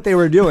 That's what they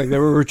were doing. They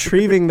were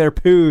retrieving their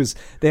poos.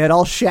 They had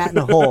all shat in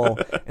a hole,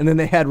 and then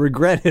they had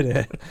regretted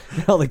it.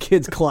 And all the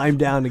kids climbed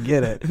down to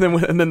get it. And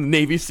then the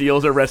Navy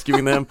SEALs are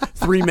rescuing them.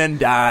 3 men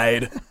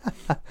died.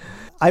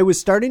 I was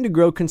starting to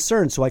grow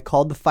concerned, so I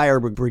called the fire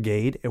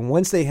brigade, and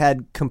once they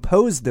had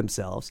composed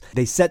themselves,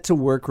 they set to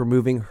work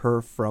removing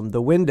her from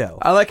the window.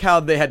 I like how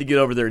they had to get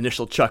over their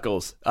initial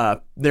chuckles.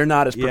 They're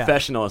not as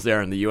professional as they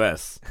are in the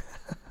U.S.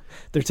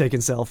 They're taking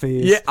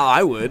selfies. Yeah,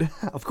 I would.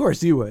 Of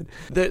course you would.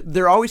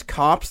 There are always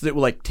cops that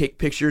will like take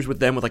pictures with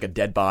them with like a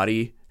dead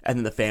body, and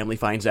then the family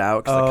finds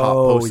out because the cop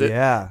posts it.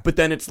 Yeah. But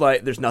then it's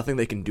like there's nothing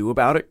they can do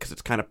about it because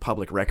it's kind of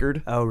public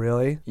record. Oh,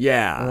 really?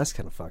 Yeah. Oh, that's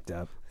kind of fucked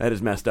up. That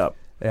is messed up.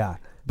 Yeah.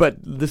 But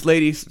this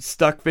lady's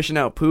stuck fishing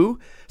out poo.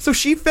 So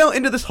she fell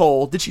into this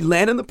hole. Did she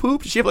land in the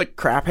poop? Did she have like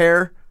crap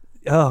hair?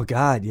 Oh,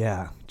 God,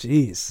 yeah.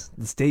 Jeez.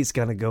 This date's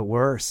going to go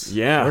worse.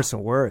 Yeah. Worse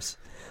and worse.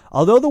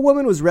 Although the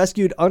woman was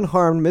rescued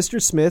unharmed,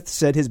 Mr. Smith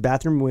said his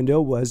bathroom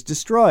window was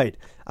destroyed.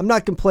 I'm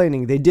not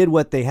complaining. They did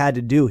what they had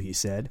to do, he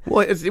said.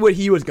 Well, it's what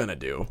he was going to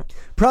do.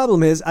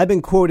 Problem is, I've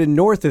been quoted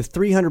north of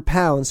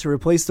 £300 to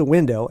replace the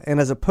window,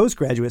 and as a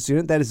postgraduate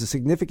student, that is a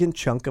significant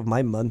chunk of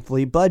my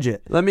monthly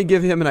budget. Let me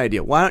give him an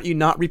idea. Why don't you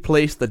not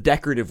replace the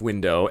decorative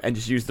window and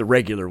just use the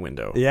regular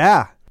window?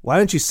 Yeah. Why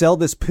don't you sell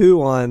this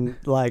poo on,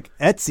 like,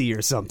 Etsy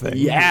or something?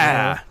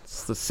 Yeah.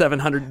 It's the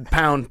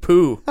 700-pound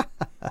poo.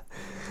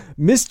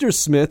 Mr.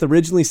 Smith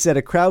originally set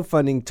a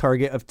crowdfunding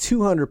target of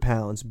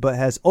 £200, but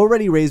has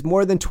already raised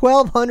more than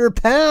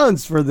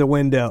 £1,200 for the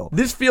window.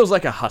 This feels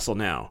like a hustle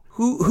now.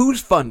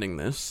 Who's funding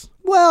this?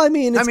 Well, I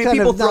mean, it's kind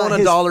people of not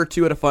throwing $1 or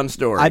 $2 at a fun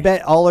story. I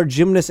bet all our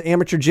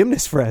amateur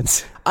gymnast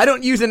friends. I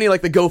don't use any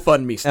like the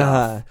GoFundMe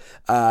stuff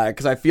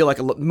because I feel like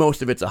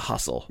most of it's a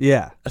hustle.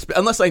 Yeah.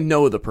 Unless I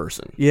know the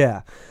person.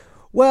 Yeah.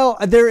 Well,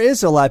 there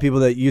is a lot of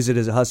people that use it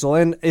as a hustle,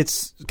 and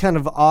it's kind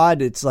of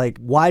odd. It's like,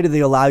 why do they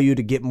allow you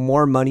to get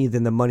more money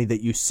than the money that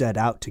you set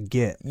out to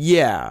get?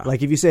 Yeah.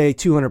 Like if you say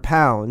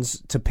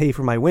 £200 to pay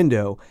for my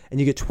window and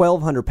you get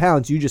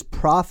 £1,200, you just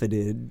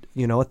profited,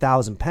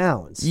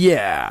 £1,000.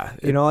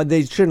 Yeah.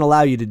 They shouldn't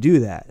allow you to do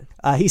that.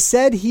 He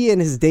said he and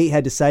his date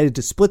had decided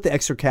to split the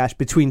extra cash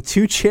between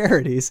 2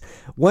 charities,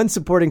 one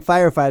supporting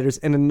firefighters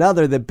and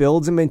another that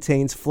builds and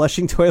maintains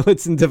flushing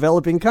toilets in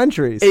developing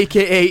countries.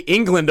 AKA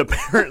England,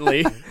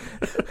 apparently.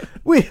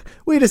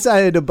 We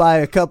decided to buy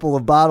a couple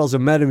of bottles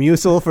of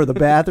Metamucil for the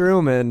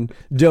bathroom and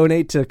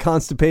donate to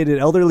constipated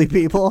elderly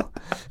people.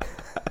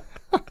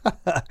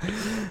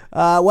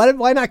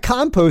 Why not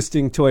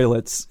composting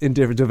toilets in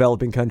different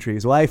developing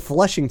countries? Why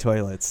flushing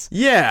toilets?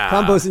 Yeah.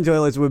 Composting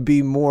toilets would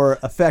be more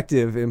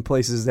effective in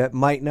places that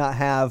might not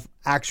have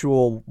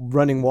actual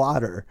running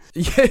water.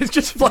 Yeah, it's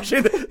just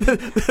flushing.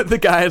 The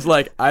guy is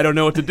like, I don't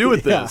know what to do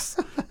with this.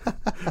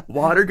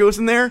 Water goes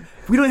in there.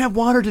 We don't have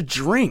water to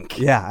drink.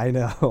 Yeah, I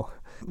know.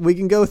 We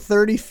can go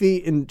 30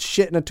 feet and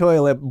shit in a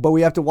toilet, but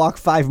we have to walk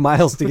 5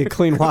 miles to get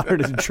clean water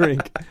to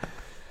drink.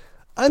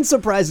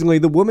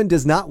 Unsurprisingly, the woman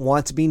does not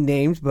want to be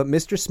named, but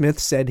Mr. Smith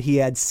said he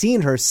had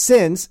seen her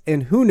since,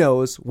 and who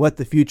knows what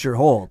the future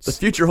holds. The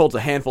future holds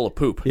a handful of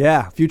poop.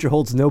 Yeah, future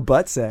holds no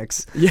butt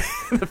sex. Yeah,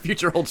 the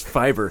future holds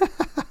fiber.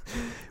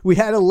 We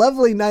had a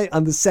lovely night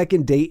on the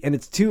second date, and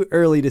it's too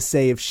early to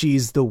say if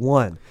she's the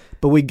one.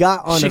 But we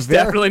got on She's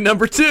definitely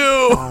number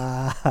 2.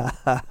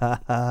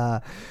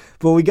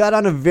 But we got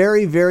on a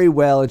very, very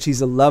well, and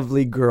she's a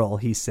lovely girl,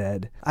 he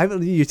said.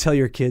 You tell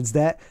your kids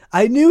that.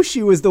 I knew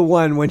she was the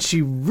one when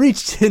she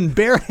reached in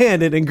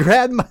barehanded and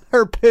grabbed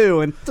her poo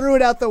and threw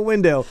it out the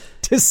window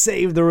to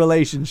save the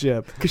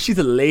relationship. Because she's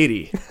a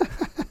lady.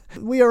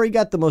 We already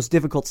got the most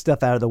difficult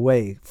stuff out of the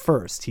way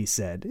first, he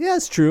said. Yeah,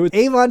 it's true.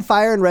 Avon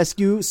Fire and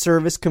Rescue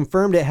Service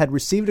confirmed it had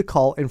received a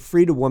call and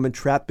freed a woman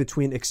trapped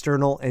between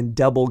external and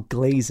double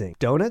glazing.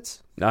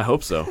 Donuts? I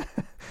hope so.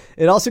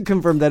 It also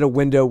confirmed that a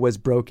window was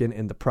broken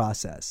in the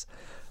process.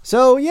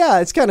 So, yeah,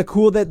 it's kind of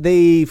cool that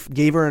they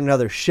gave her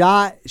another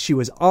shot. She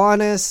was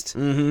honest.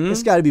 Mm-hmm.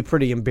 It's got to be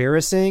pretty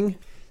embarrassing.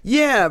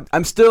 Yeah,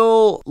 I'm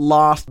still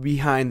lost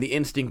behind the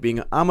instinct being,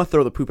 I'm going to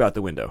throw the poop out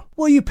the window.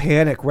 Well, you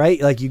panic, right?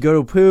 Like, you go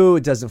to poo,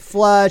 it doesn't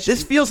flush.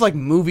 This feels like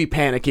movie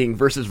panicking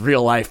versus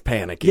real life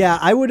panicking. Yeah,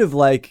 I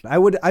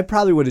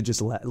probably would have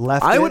just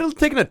left I it. would have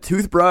taken a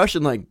toothbrush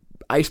and, like,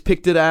 ice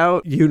picked it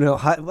out. You know,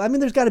 I mean,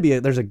 there's got to be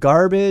there's a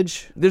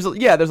garbage. There's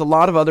a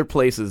lot of other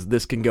places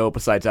this can go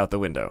besides out the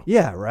window.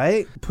 Yeah,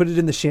 right? Put it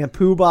in the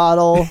shampoo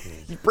bottle.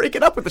 You break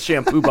it up with the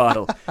shampoo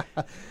bottle.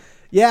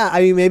 Yeah,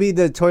 I mean, maybe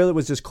the toilet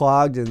was just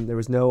clogged and there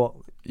was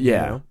no...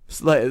 Yeah.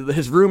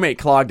 His roommate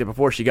clogged it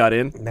before she got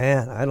in.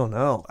 Man, I don't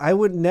know. I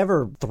would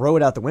never throw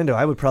it out the window.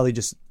 I would probably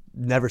just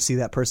never see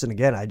that person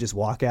again. I'd just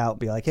walk out,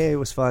 be like, hey, it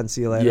was fun.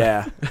 See you later.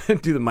 Yeah.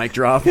 Do the mic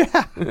drop.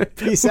 Yeah.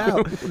 Peace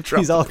out.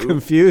 He's all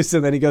confused,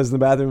 and then he goes in the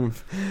bathroom.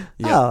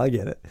 Yep. Oh, I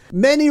get it.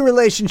 Many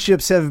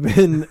relationships have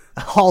been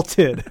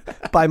halted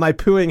by my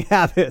pooing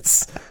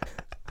habits.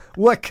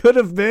 What could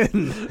have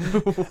been?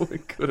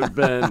 What could have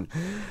been?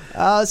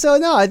 So,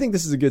 no, I think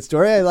this is a good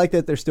story. I like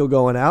that they're still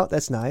going out.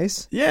 That's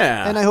nice.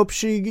 Yeah. And I hope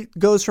she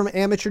goes from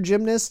amateur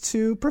gymnast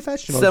to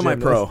professional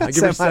Semi-pro.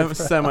 gymnast. I give her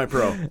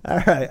semi-pro. All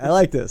right. I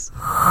like this.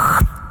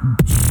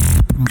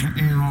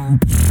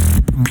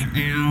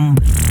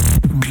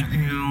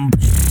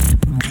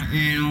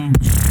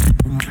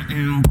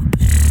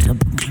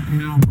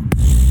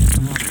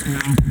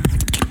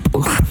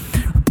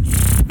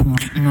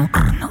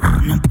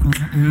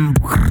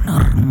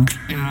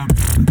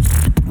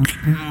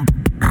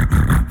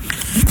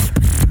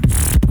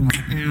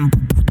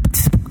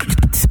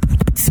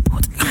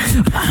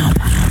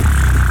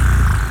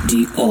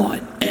 The On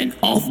and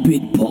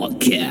Offbeat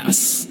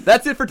Podcast.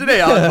 That's it for today,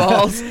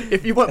 Oddballs.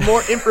 If you want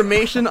more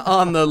information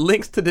on the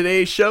links to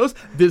today's shows,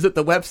 visit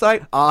the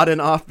website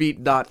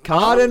oddandoffbeat.com.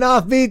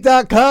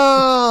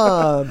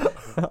 Oddandoffbeat.com.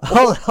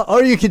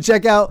 Or you can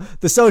check out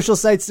the social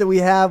sites that we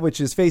have, which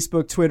is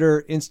Facebook,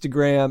 Twitter,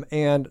 Instagram,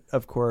 and,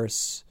 of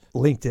course,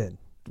 LinkedIn.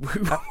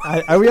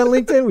 Are we on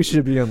LinkedIn? We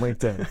should be on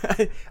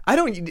LinkedIn.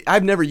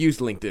 I've never used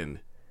LinkedIn.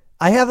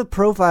 I have a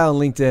profile on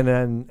LinkedIn,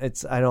 and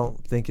I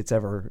don't think it's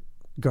ever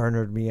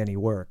garnered me any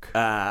work.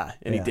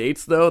 Any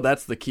dates though?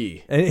 That's the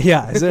key.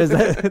 Yeah, is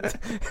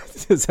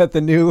that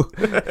the new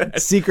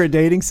secret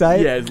dating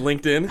site? Yeah, it's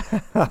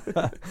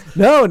LinkedIn.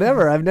 No,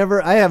 never.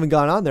 I haven't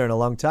gone on there in a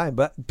long time,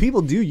 but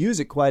people do use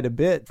it quite a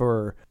bit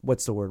for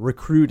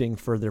recruiting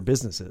for their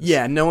businesses.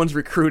 Yeah, no one's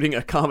recruiting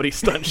a comedy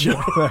stunt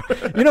show.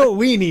 You know what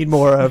we need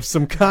more of?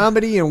 Some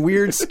comedy and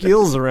weird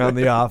skills around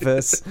the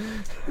office.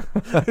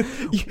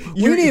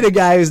 You need a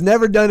guy who's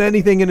never done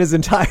anything in his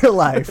entire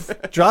life,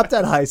 dropped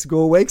out of high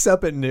school, wakes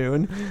up at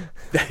noon.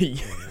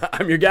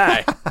 I'm your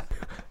guy.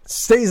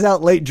 Stays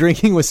out late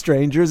drinking with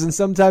strangers and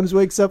sometimes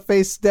wakes up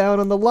face down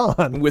on the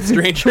lawn with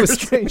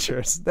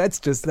strangers.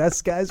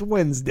 That's guy's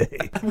Wednesday.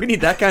 We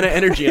need that kind of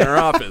energy in our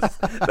office.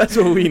 That's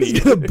what we need.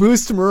 It's gonna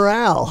boost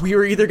morale. We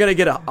were either gonna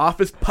get an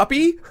office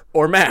puppy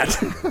or Matt.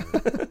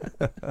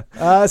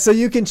 So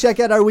you can check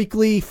out our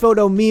weekly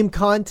photo meme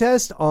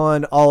contest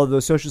on all of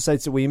those social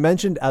sites that we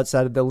mentioned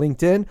outside of the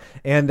LinkedIn.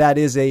 And that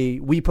is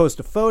we post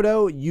a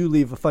photo, you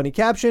leave a funny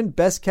caption,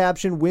 best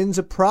caption wins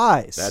a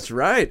prize. That's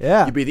right.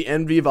 Yeah. You be the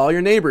envy of all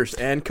your neighbors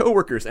and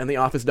coworkers and the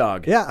office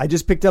dog. Yeah, I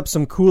just picked up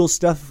some cool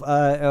stuff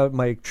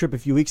my trip a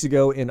few weeks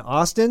ago in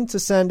Austin to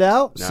send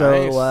out. Nice.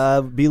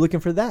 So be looking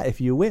for that if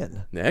you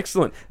win.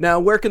 Excellent. Now,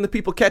 where can the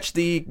people catch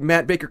the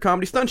Matt Baker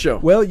Comedy Stunt Show?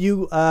 Well,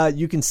 you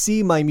can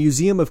see my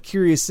Museum of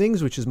Curious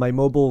Things, which is my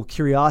mobile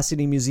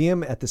curiosity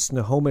museum at the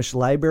Snohomish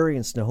Library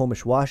in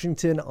Snohomish,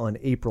 Washington on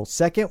April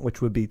 2nd,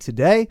 which would be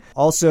today.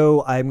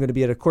 Also, I'm going to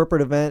be at a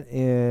corporate event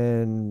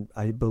in,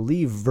 I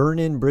believe,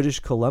 Vernon, British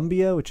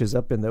Columbia, which is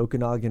up in the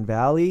Okanagan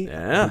Valley.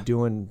 Yeah.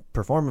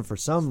 Performing for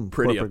some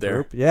pretty corporate up there.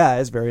 group. Yeah,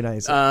 it's very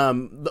nice.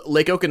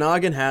 Lake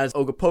Okanagan has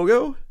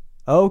Ogopogo.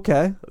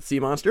 Okay. Sea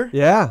monster.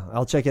 Yeah,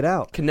 I'll check it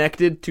out.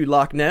 Connected to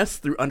Loch Ness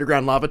through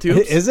underground lava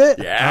tubes. Is it?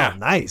 Yeah. Oh,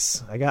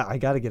 nice. I got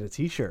to get a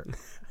t-shirt.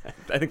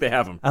 I think they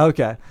have them.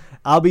 Okay.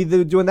 I'll be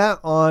doing that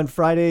on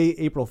Friday,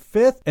 April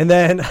 5th. And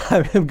then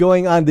I'm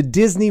going on the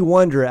Disney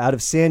Wonder out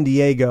of San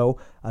Diego,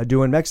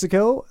 doing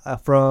Mexico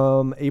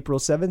from April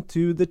 7th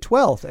to the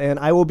 12th. And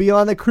I will be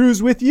on the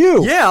cruise with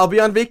you. Yeah, I'll be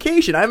on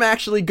vacation. I'm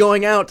actually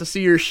going out to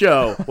see your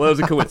show. Well, it was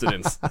a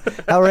coincidence.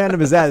 How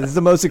random is that? This is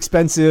the most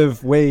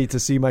expensive way to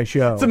see my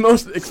show. It's the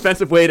most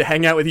expensive way to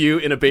hang out with you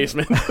in a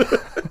basement.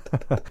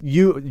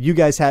 You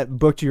guys had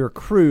booked your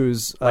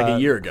cruise like a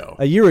year ago.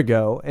 A year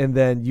ago, and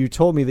then you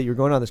told me that you were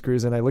going on this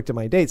cruise, and I looked at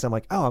my dates. I'm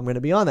like, oh, I'm going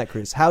to be on that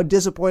cruise. How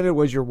disappointed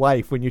was your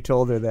wife when you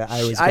told her that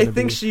I was? I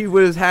think she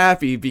was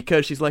happy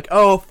because she's like,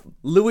 oh,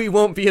 Louis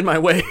won't be in my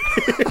way.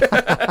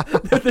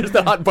 There's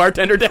the hot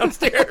bartender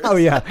downstairs. Oh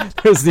yeah,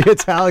 there's the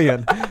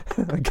Italian.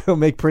 Go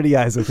make pretty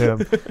eyes with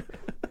him.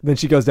 Then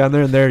she goes down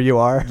there, and there you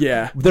are.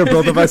 Yeah, there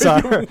both of us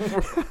are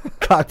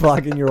cock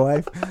blocking your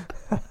wife.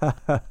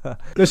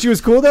 No, she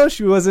was cool though.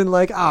 She wasn't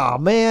like, "Oh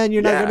man,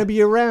 you're not going to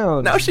be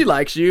around." No, she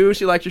likes you.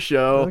 She likes your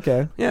show.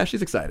 Okay. Yeah,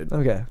 she's excited.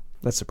 Okay,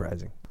 that's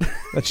surprising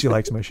that she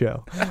likes my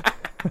show.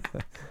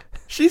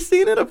 She's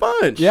seen it a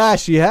bunch. Yeah,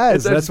 she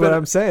has. That's what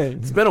I'm saying.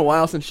 It's been a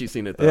while since she's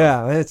seen it, though.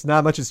 Yeah, it's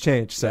not much has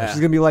changed. So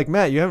she's gonna be like,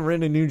 Matt, you haven't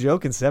written a new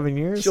joke in 7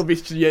 years.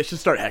 She'll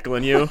start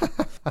heckling you.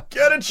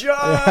 Get a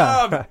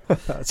job.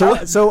 Yeah.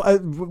 So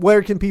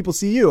where can people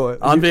see you?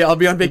 I'll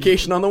be on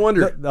vacation on the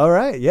Wonder. All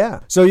right, yeah.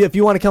 So if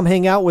you want to come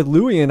hang out with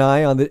Louis and I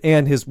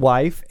and his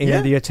wife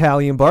and the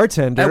Italian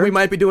bartender, and we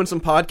might be doing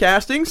some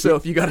podcasting. So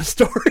if you got a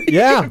story,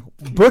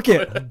 book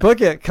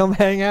it. Come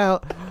hang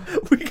out.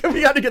 We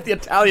got to get the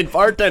Italian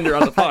bartender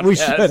on the podcast. We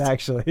should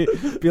actually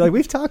be like,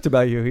 we've talked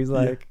about you. He's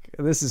like,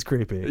 this is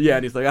creepy. Yeah,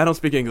 and he's like, I don't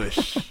speak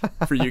English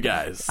for you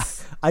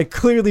guys. I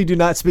clearly do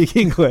not speak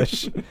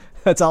English.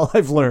 That's all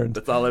I've learned.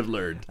 That's all I've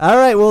learned. All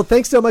right. Well,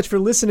 thanks so much for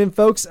listening,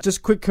 folks.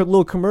 Just quick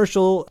little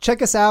commercial.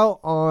 Check us out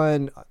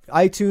on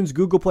iTunes,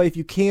 Google Play. If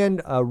you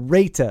can,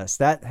 rate us.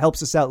 That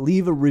helps us out.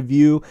 Leave a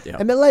review.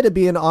 And let it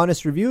be an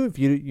honest review. If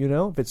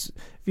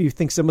if you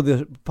think some of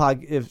the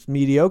is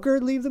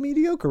mediocre, leave the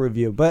mediocre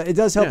review. But it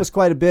does help us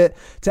quite a bit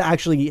to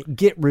actually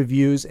get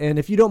reviews. And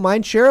if you don't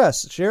mind, share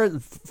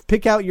it.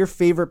 Pick out your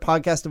favorite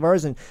podcast of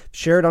ours and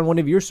share it on one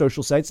of your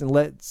social sites, and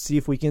let's see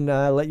if we can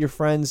let your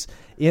friends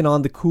in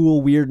on the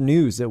cool, weird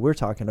news that we're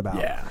talking about.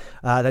 Yeah.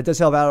 That does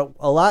help out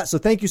a lot. So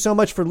thank you so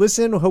much for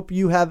listening. Hope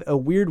you have a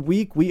weird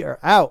week. We are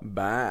out.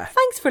 Bye.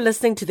 Thanks for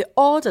listening to the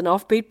Odd and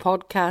Offbeat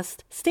podcast.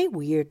 Stay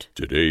weird.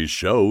 Today's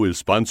show is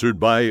sponsored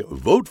by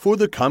Vote for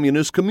the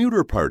Communist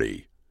Commuter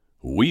Party.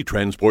 We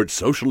transport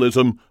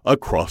socialism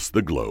across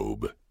the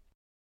globe.